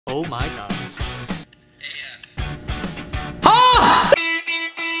Oh my god. Ah!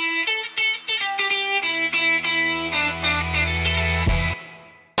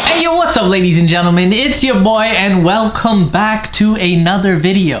 Hey yo, what's up ladies and gentlemen, it's your boy and welcome back to another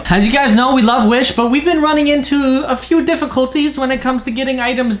video. As you guys know, we love Wish, but we've been running into a few difficulties when it comes to getting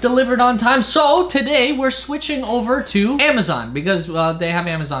items delivered on time. So today we're switching over to Amazon because they have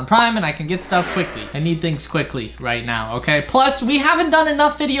Amazon Prime and I can get stuff quickly. I need things quickly right now, okay? Plus, we haven't done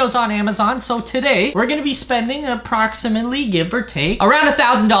enough videos on Amazon, so today we're gonna be spending approximately, give or take, around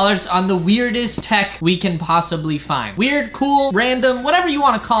 $1,000 on the weirdest tech we can possibly find. Weird, cool, random, whatever you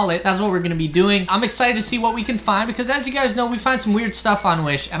want to call it. That's what we're gonna be doing. I'm excited to see what we can find because as you guys know, we find some weird stuff on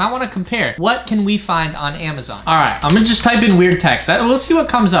Wish and I want to compare. What can we find on Amazon? All right, I'm gonna just type in weird tech. We'll see what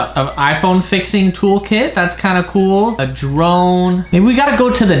comes up. An iPhone fixing toolkit. That's kind of cool. A drone. Maybe we gotta go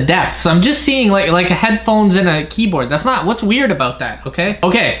to the depths. I'm just seeing like headphones and a keyboard. That's not, what's weird about that, okay?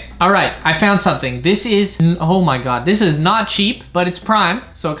 Okay, all right, I found something. This is, oh my God, this is not cheap, but it's Prime,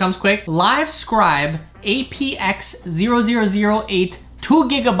 so it comes quick. Live Scribe APX0008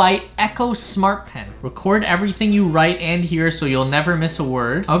 2GB Echo Smart Pen. Record everything you write and hear so you'll never miss a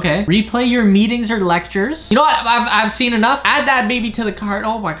word. Okay. Replay your meetings or lectures. You know what? I've seen enough. Add that baby to the cart.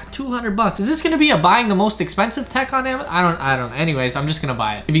 Oh my God, 200 bucks. Is this gonna be buying the most expensive tech on Amazon? I don't. Anyways, I'm just gonna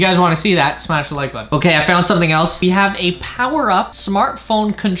buy it. If you guys wanna see that, smash the like button. Okay, I found something else. We have a power-up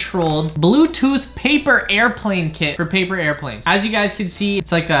smartphone controlled Bluetooth paper airplane kit for paper airplanes. As you guys can see,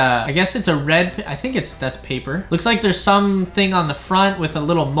 it's like a, I guess it's a red, I think that's paper. Looks like there's something on the front with a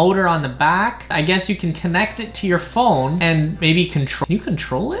little motor on the back. I guess you can connect it to your phone and maybe control. Can you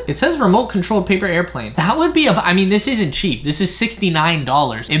control it? It says remote controlled paper airplane. That would be I mean, this isn't cheap. This is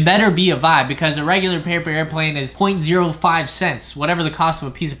 $69. It better be a vibe because a regular paper airplane is 0.05 cents, whatever the cost of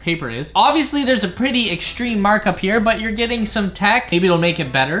a piece of paper is. Obviously, there's a pretty extreme markup here, but you're getting some tech. Maybe it'll make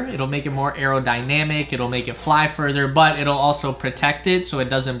it better. It'll make it more aerodynamic. It'll make it fly further, but it'll also protect it so it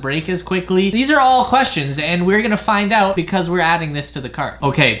doesn't break as quickly. These are all questions and we're gonna find out because we're adding this to the cart.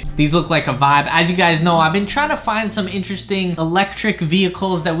 Okay, these look like a vibe. As you guys know, I've been trying to find some interesting electric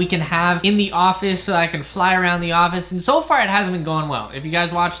vehicles that we can have in the office so I can fly around the office, and so far it hasn't been going well. If you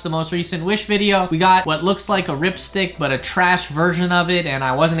guys watched the most recent Wish video, we got what looks like a ripstick, but a trash version of it, and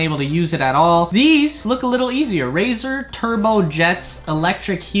I wasn't able to use it at all. These look a little easier. Razor Turbo Jets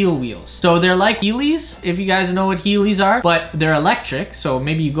electric heel wheels. So they're like Heelys, if you guys know what Heelys are, but they're electric, so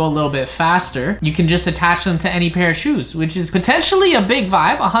maybe you go a little bit faster. You can just attach them to any pair of shoes, which is potentially a big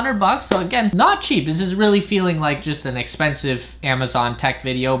vibe. 100 bucks. So again, not cheap. This is really feeling like just an expensive Amazon tech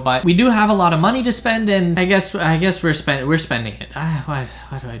video, but we do have a lot of money to spend, and I guess we're spending it. Why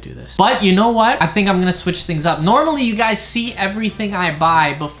do I do this? But you know what? I think I'm gonna switch things up. Normally, you guys see everything I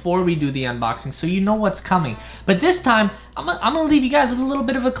buy before we do the unboxing, so you know what's coming. But this time, I'm gonna leave you guys with a little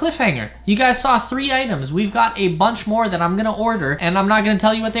bit of a cliffhanger. You guys saw 3 items. We've got a bunch more that I'm gonna order, and I'm not gonna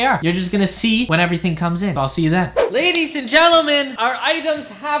tell you what they are. You're just gonna see when everything comes in. I'll see you then. Ladies and gentlemen, our items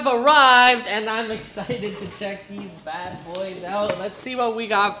have arrived, and I'm excited to check these bad boys out. Let's see what we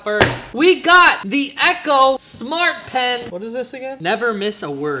got first. We got the Echo Smart Pen. What is this again? Never miss a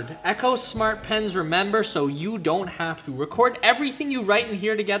word. Echo Smart Pens remember so you don't have to. Record everything you write and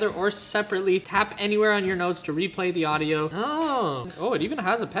hear together or separately. Tap anywhere on your notes to replay the audio. Oh, it even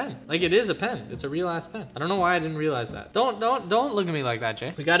has a pen. Like it is a pen. It's a real ass pen. I don't know why I didn't realize that. Don't look at me like that,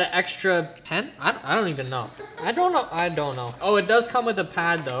 Jay. We got an extra pen? I don't even know. I don't know. Oh, it does come with a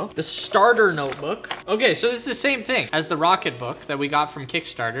pad though. The starter notebook. Okay, so this is the same thing as the Rocket book that we got from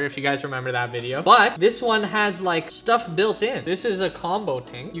Kickstarter, if you guys remember that video. But this one has like stuff built in. This is a combo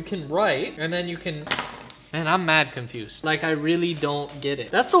thing. You can write and then you can... Man, I'm mad confused. Like, I really don't get it.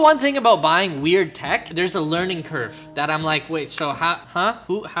 That's the one thing about buying weird tech. There's a learning curve that I'm like, wait, so how,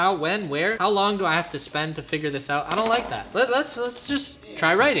 who, how, when, where? How long do I have to spend to figure this out? I don't like that. Let's just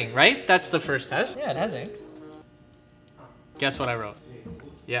try writing, right? That's the first test. Yeah, it has ink. Guess what I wrote?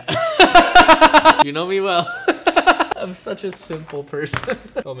 Yeah. You know me well. I'm such a simple person.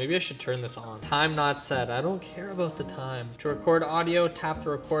 Oh, maybe I should turn this on. Time not set. I don't care about the time. To record audio, tap the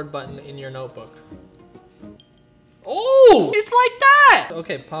record button in your notebook. Oh, it's like that.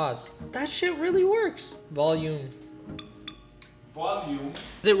 Okay, pause. That shit really works. Volume.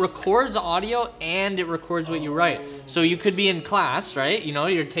 It records audio and it records what you write. So you could be in class, right? You know,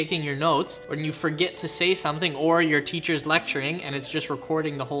 you're taking your notes and you forget to say something, or your teacher's lecturing and it's just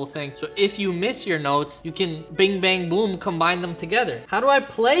recording the whole thing. So if you miss your notes, you can bing, bang, boom, combine them together. How do I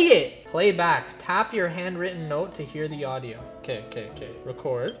play it? Play back. Tap your handwritten note to hear the audio. Okay.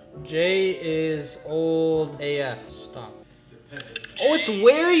 Record. J is old AF. Stop. Oh, it's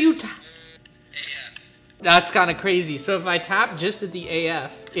where you tap. That's kind of crazy. So if I tap just at the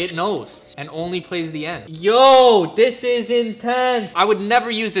AF, it knows and only plays the end. Yo, this is intense. I would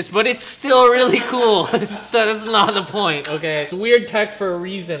never use this, but it's still really cool. That's not the point, okay? It's weird tech for a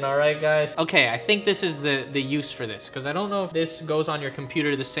reason, all right, guys? Okay, I think this is the use for this, because I don't know if this goes on your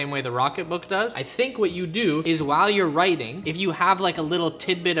computer the same way the Rocketbook does. I think what you do is while you're writing, if you have like a little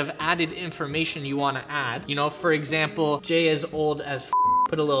tidbit of added information you want to add, you know, for example, Jay is old as f,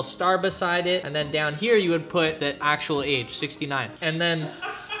 put a little star beside it, and then down here you would put the actual age, 69. And then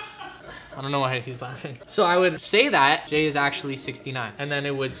I don't know why he's laughing. So I would say that Jay is actually 69, and then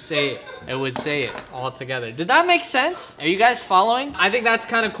it would say it all together. Did that make sense? Are you guys following? I think that's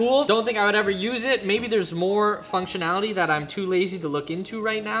kind of cool. Don't think I would ever use it. Maybe there's more functionality that I'm too lazy to look into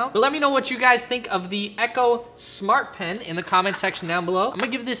right now. But let me know what you guys think of the Echo Smart Pen in the comment section down below. I'm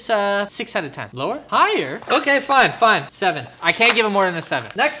gonna give this a 6 out of 10. Lower? Higher? Okay, fine. 7. I can't give it more than a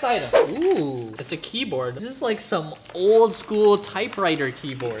 7. Next item. Ooh, it's a keyboard. This is like some old school typewriter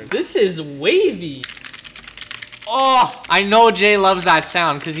keyboard. This is wavy. Oh, I know Jay loves that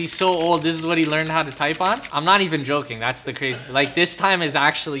sound because he's so old. This is what he learned how to type on. I'm not even joking. That's the crazy. Like, this time is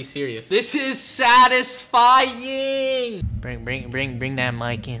actually serious. This is satisfying. Bring that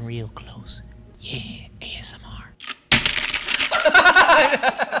mic in real close. Yeah, ASMR.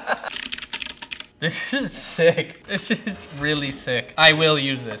 This is sick. This is really sick. I will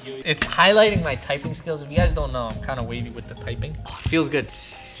use this. It's highlighting my typing skills. If you guys don't know, I'm kind of wavy with the typing. Oh, it feels good.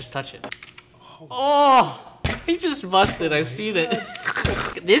 Just touch it. Oh, he just busted. I seen it.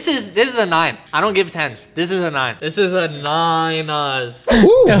 This is a 9. I don't give 10s. This is a 9. This is a 9.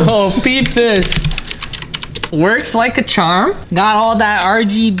 Oh, peep this. Works like a charm. Got all that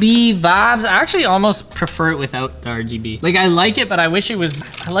RGB vibes. I actually almost prefer it without the RGB. Like, I like it, but I wish it was,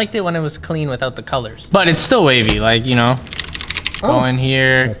 I liked it when it was clean without the colors. But it's still wavy, like, you know. Go in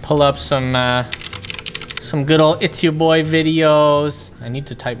here, pull up some good old ItsYeBoi videos. I need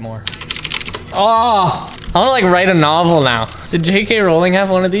to type more. Oh, I wanna like write a novel now. Did J.K. Rowling have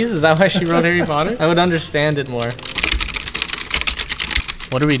one of these? Is that why she wrote Harry Potter? I would understand it more.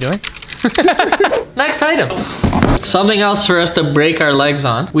 What are we doing? Next item. Something else for us to break our legs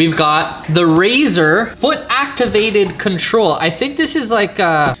on. We've got the Razer foot activated control. I think this is like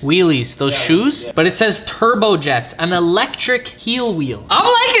wheelies, those shoes, but it says Turbo Jets, an electric heel wheel. I'm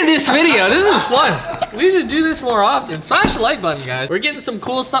liking this video. This is fun. We should do this more often. Smash the like button, guys. We're getting some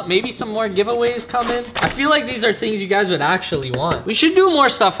cool stuff. Maybe some more giveaways coming. I feel like these are things you guys would actually want. We should do more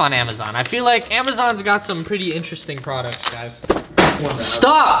stuff on Amazon. I feel like Amazon's got some pretty interesting products, guys.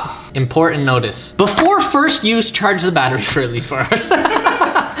 Stop! Important notice. Before first use, charge the battery for at least 4 hours.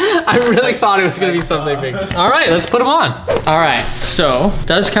 I really thought it was gonna be something big. All right, let's put them on. All right, so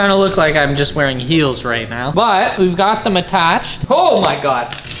does kind of look like I'm just wearing heels right now, but we've got them attached. Oh my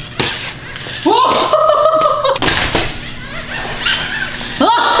God.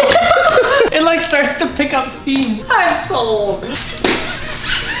 It like starts to pick up steam. I'm so old.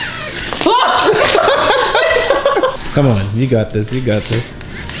 Come on, you got this, you got this.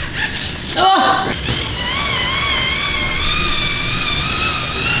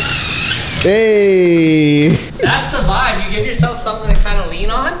 Hey! That's the vibe. You give yourself something to kind of lean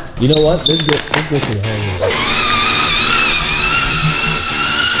on. You know what? Let's go to the hang.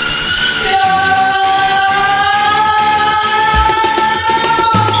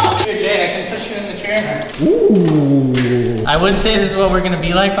 Here, Jay, I can push you in the chair. Ooh! I would say this is what we're gonna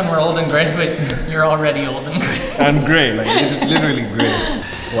be like when we're old and gray, but you're already old and gray. I'm gray, like literally gray.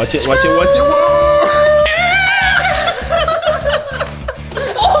 Watch it, watch it, watch it.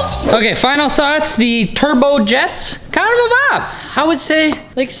 Okay, final thoughts. The Turbo Jets, kind of a vibe. I would say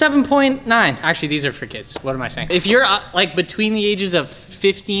like 7.9. Actually, these are for kids. What am I saying? If you're like between the ages of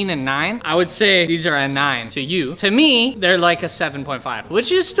 15 and 9, I would say these are a 9 to you. To me, they're like a 7.5,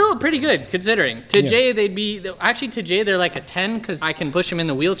 which is still pretty good considering. To Jay, they'd be, actually to Jay, they're like a 10 because I can push him in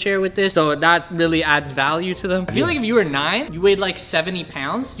the wheelchair with this. So that really adds value to them. I feel like if you were 9, you weighed like 70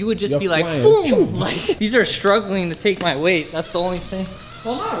 pounds, you would just be like, boom. Like, these are struggling to take my weight. That's the only thing.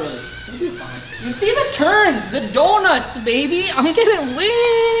 Well, not really. You'll be fine. You see the turns, the donuts, baby. I'm getting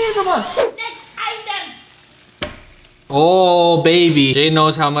way, come on. Next item. Oh, baby. Jay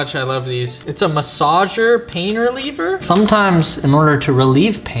knows how much I love these. It's a massager pain reliever. Sometimes in order to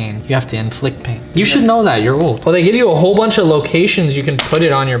relieve pain, you have to inflict pain. You should know that, you're old. Well, they give you a whole bunch of locations you can put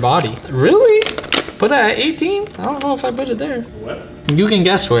it on your body. Really? Put it at 18? I don't know if I put it there. What? You can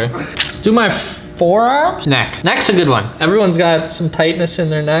guess where. Let's do my forearms. Neck. Neck's a good one. Everyone's got some tightness in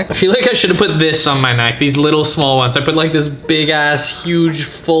their neck. I feel like I should have put this on my neck. These little small ones. I put like this big ass, huge,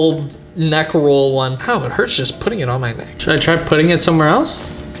 full neck roll one. Ow, it hurts just putting it on my neck. Should I try putting it somewhere else?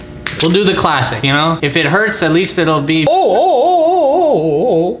 We'll do the classic, you know? If it hurts, at least it'll be...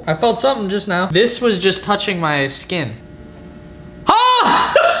 Oh. I felt something just now. This was just touching my skin.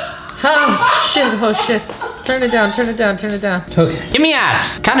 Ah! Oh shit. Turn it down. Okay. Give me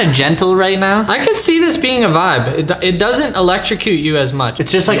abs. Kind of gentle right now. I could see this being a vibe. It doesn't electrocute you as much.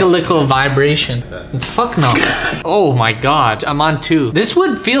 It's just like a little vibration. Fuck no. Oh my God. I'm on 2. This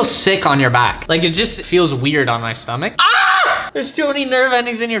would feel sick on your back. Like it just feels weird on my stomach. Ah! There's too many nerve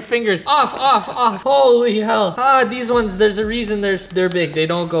endings in your fingers. Off. Holy hell. Ah, these ones, there's a reason they're big. They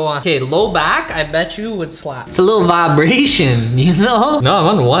don't go on. Okay, low back, I bet you would slap. It's a little vibration, you know? No,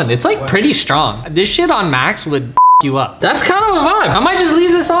 I'm on 1. It's like pretty strong. This shit on max would you up. That's kind of a vibe. I might just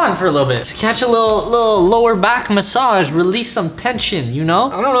leave this on for a little bit. Just catch a little lower back massage, release some tension, you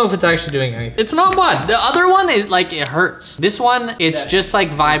know? I don't know if it's actually doing anything. It's not bad. The other one is like, it hurts. This one, it's just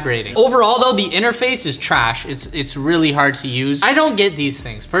like vibrating. Overall though, the interface is trash. It's really hard to use. I don't get these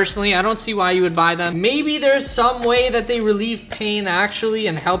things. Personally, I don't see why you would buy them. Maybe there's some way that they relieve pain actually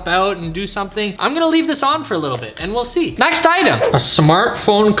and help out and do something. I'm gonna leave this on for a little bit and we'll see. Next item, a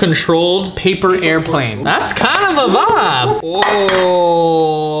smartphone controlled paper airplane. That's kind of a vibe. Oh.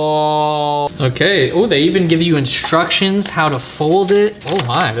 Okay. Oh, they even give you instructions how to fold it. Oh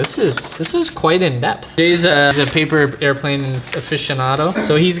my, this is quite in depth. Jay's a paper airplane aficionado,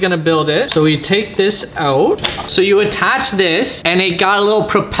 so he's gonna build it. So we take this out. So you attach this, and it got a little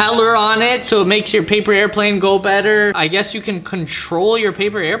propeller on it, so it makes your paper airplane go better. I guess you can control your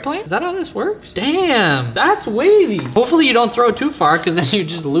paper airplane. Is that how this works? Damn, that's wavy. Hopefully you don't throw it too far, because then you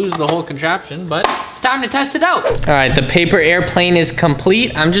just lose the whole contraption. But it's time to test it out. All right, the paper airplane is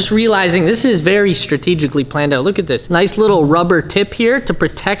complete. I'm just realizing this is very strategically planned out. Look at this. Nice little rubber tip here to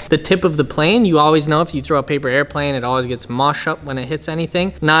protect the tip of the plane. You always know if you throw a paper airplane, it always gets mosh up when it hits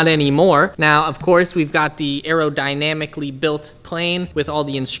anything. Not anymore. Now, of course, we've got the aerodynamically built plane with all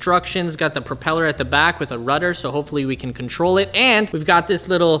the instructions, got the propeller at the back with a rudder, so hopefully we can control it. And we've got this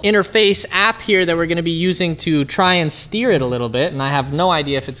little interface app here that we're gonna be using to try and steer it a little bit. And I have no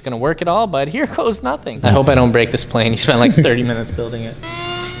idea if it's gonna work at all, but here goes nothing. I hope I don't break this plane. You spent like 30 minutes building it.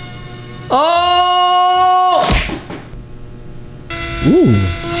 Oh! Ooh.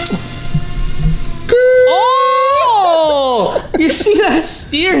 Oh! You see that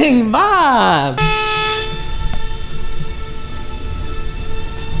steering, Bob?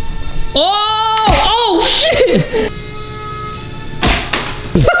 Oh! Oh shit!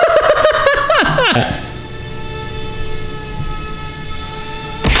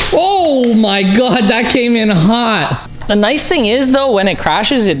 Oh my God, that came in hot. The nice thing is though, when it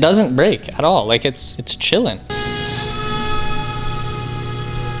crashes, it doesn't break at all. Like it's chilling.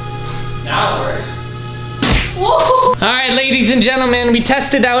 Now it works. Whoa. All right, ladies and gentlemen, we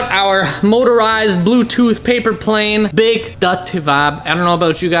tested out our motorized Bluetooth paper plane. Big dirty vibe. I don't know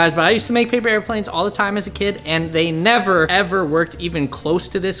about you guys, but I used to make paper airplanes all the time as a kid, and they never ever worked even close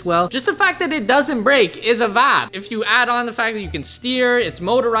to this well. Just the fact that it doesn't break is a vibe. If you add on the fact that you can steer, it's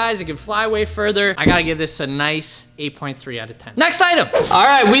motorized, it can fly way further, I gotta give this a nice 8.3 out of 10. Next item. All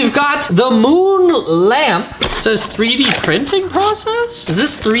right, we've got the moon lamp. It says 3D printing process. Is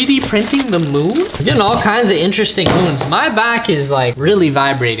this 3D printing the moon? I'm getting all kinds of interesting moons. My back is like really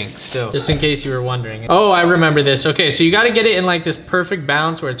vibrating still, just in case you were wondering. Oh, I remember this. Okay, so you got to get it in like this perfect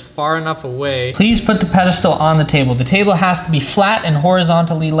balance where it's far enough away. Please put the pedestal on the table. The table has to be flat and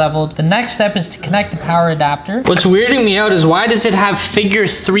horizontally leveled. The next step is to connect the power adapter. What's weirding me out is why does it have figure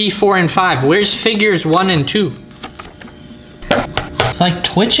 3, 4, and 5? Where's figures 1 and 2? It's like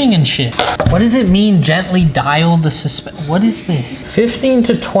twitching and shit. What does it mean, gently dial the what is this? 15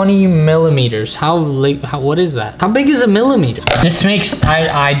 to 20 millimeters. What is that? How big is a millimeter? This makes,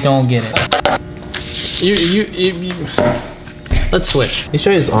 I don't get it. Let's switch. You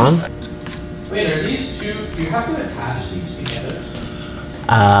sure it's on? Wait, are these two, do you have to attach these together?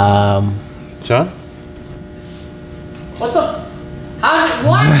 Sure? What the,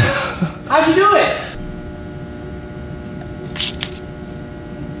 what? How'd you do it?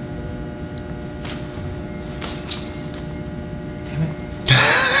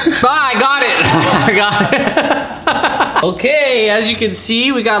 I got it. I got it. Okay, as you can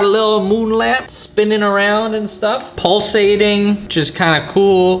see, we got a little moon lamp spinning around and stuff, pulsating, which is kind of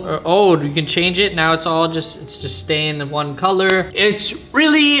cool. Oh, you can change it. Now it's just staying in one color. It's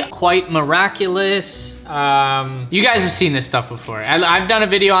really quite miraculous. You guys have seen this stuff before. I've done a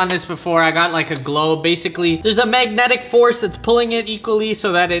video on this before. I got like a globe. Basically, there's a magnetic force that's pulling it equally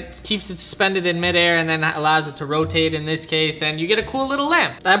so that it keeps it suspended in midair and then allows it to rotate in this case, and you get a cool little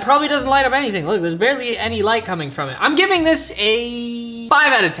lamp. That probably doesn't light up anything. Look, there's barely any light coming from it. I'm giving this a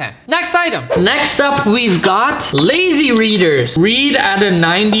 5 out of 10. Next item. Next up, we've got lazy readers. Read at a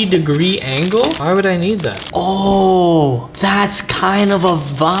 90-degree angle. Why would I need that? Oh, that's kind of a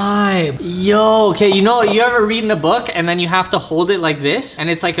vibe. Yo, okay, you know, you ever reading a book and then you have to hold it like this and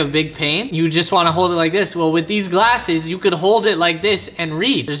it's like a big pain? You just want to hold it like this. Well, with these glasses, you could hold it like this and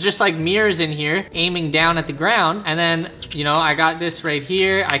read. There's just like mirrors in here aiming down at the ground. And then, you know, I got this right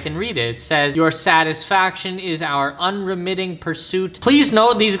here. I can read it. It says, your satisfaction is our unremitting pursuit. Please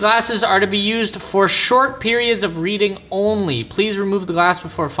note these glasses are to be used for short periods of reading only. Please remove the glass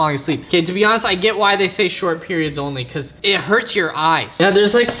before falling asleep. Okay, to be honest, I get why they say short periods only because it hurts your eyes. Yeah,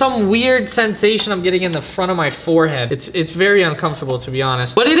 there's like some weird sensation I'm getting in the front of my forehead. It's very uncomfortable, to be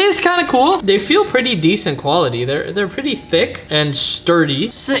honest. But it is kind of cool. They feel pretty decent quality. They're pretty thick and sturdy.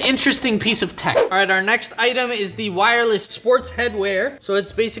 It's an interesting piece of tech. All right, our next item is the wireless sports headwear. So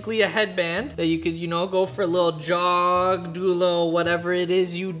it's basically a headband that you could, you know, go for a little jog, do a little whatever it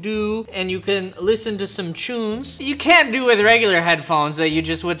is you do, and you can listen to some tunes. You can't do with regular headphones that you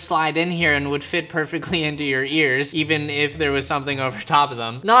just would slide in here and would fit perfectly into your ears, even if there was something over top of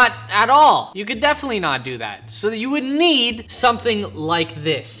them. Not at all. You could definitely not do that. So you would need something like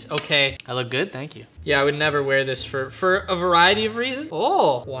this, okay? I look good, thank you. Yeah, I would never wear this for a variety of reasons.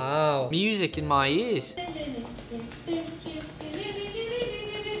 Oh, wow. Music in my ears.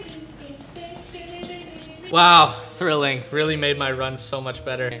 Wow, thrilling. Really made my run so much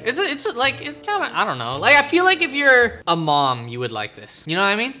better. It's kind of, I don't know. Like, I feel like if you're a mom, you would like this. You know what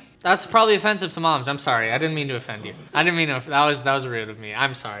I mean? That's probably offensive to moms. I'm sorry. I didn't mean to offend you. I didn't mean to, that was rude of me.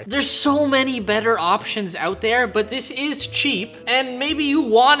 I'm sorry. There's so many better options out there, but this is cheap. And maybe you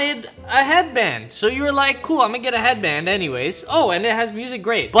wanted a headband. So you were like, cool, I'm gonna get a headband anyways. Oh, and it has music,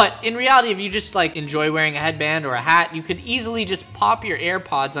 great. But in reality, if you just like enjoy wearing a headband or a hat, you could easily just pop your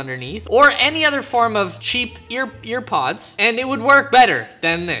AirPods underneath or any other form of cheap earpods, and it would work better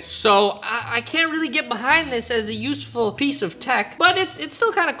than this. So I can't really get behind this as a useful piece of tech, but it's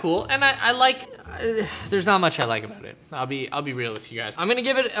still kind of cool. And I like, there's not much I like about it. I'll be real with you guys. I'm gonna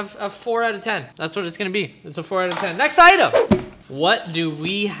give it a 4 out of 10. That's what it's gonna be. It's a 4 out of 10. Next item. What do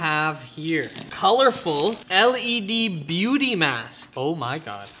we have here? Colorful LED beauty mask. Oh my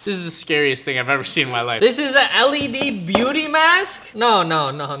God. This is the scariest thing I've ever seen in my life. This is a LED beauty mask? No.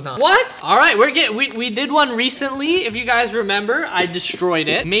 What? All right, we did one recently. If you guys remember, I destroyed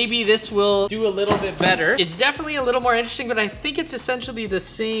it. Maybe this will do a little bit better. It's definitely a little more interesting, but I think it's essentially the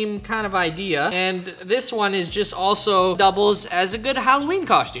same kind of idea. And this one is just also doubles as a good Halloween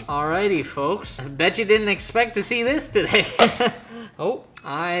costume. Alrighty, folks. I bet you didn't expect to see this today. Oh,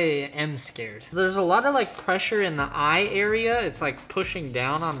 I am scared. There's a lot of like pressure in the eye area. It's like pushing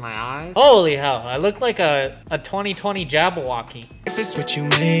down on my eyes. Holy hell, I look like a 2020 Jabberwocky. If it's what you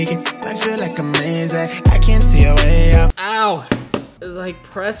make it, I feel like amazing. I can't see a way out. Ow. It's like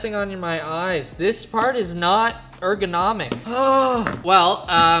pressing on my eyes. This part is not ergonomic. Oh. Well,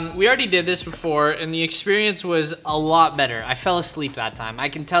 we already did this before and the experience was a lot better. I fell asleep that time. I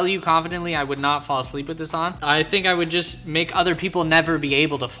can tell you confidently I would not fall asleep with this on. I think I would just make other people never be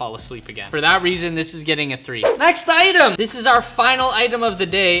able to fall asleep again. For that reason, this is getting a 3. Next item. This is our final item of the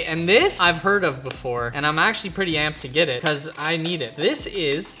day, and this I've heard of before, and I'm actually pretty amped to get it because I need it. This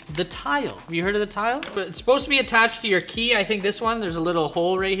is the tile. Have you heard of the tile? But it's supposed to be attached to your key. I think this one, there's a little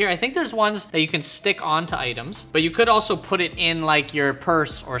hole right here. I think there's ones that you can stick onto items, but you could also put it in like your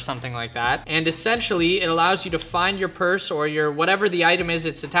purse or something like that. And essentially it allows you to find your purse or your whatever the item is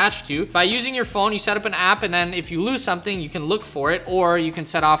it's attached to. By using your phone, you set up an app, and then if you lose something, you can look for it, or you can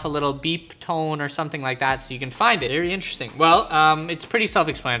set off a little beep tone or something like that so you can find it. Very interesting. Well, it's pretty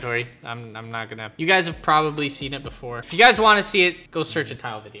self-explanatory. I'm not gonna, you guys have probably seen it before. If you guys want to see it, go search a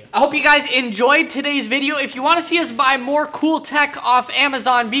tile video. I hope you guys enjoyed today's video. If you want to see us buy more cool tech off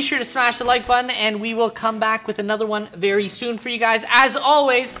Amazon, be sure to smash the like button, and we will come back with another one very soon for you guys. As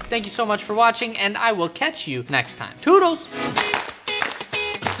always, thank you so much for watching, and I will catch you next time. Toodles!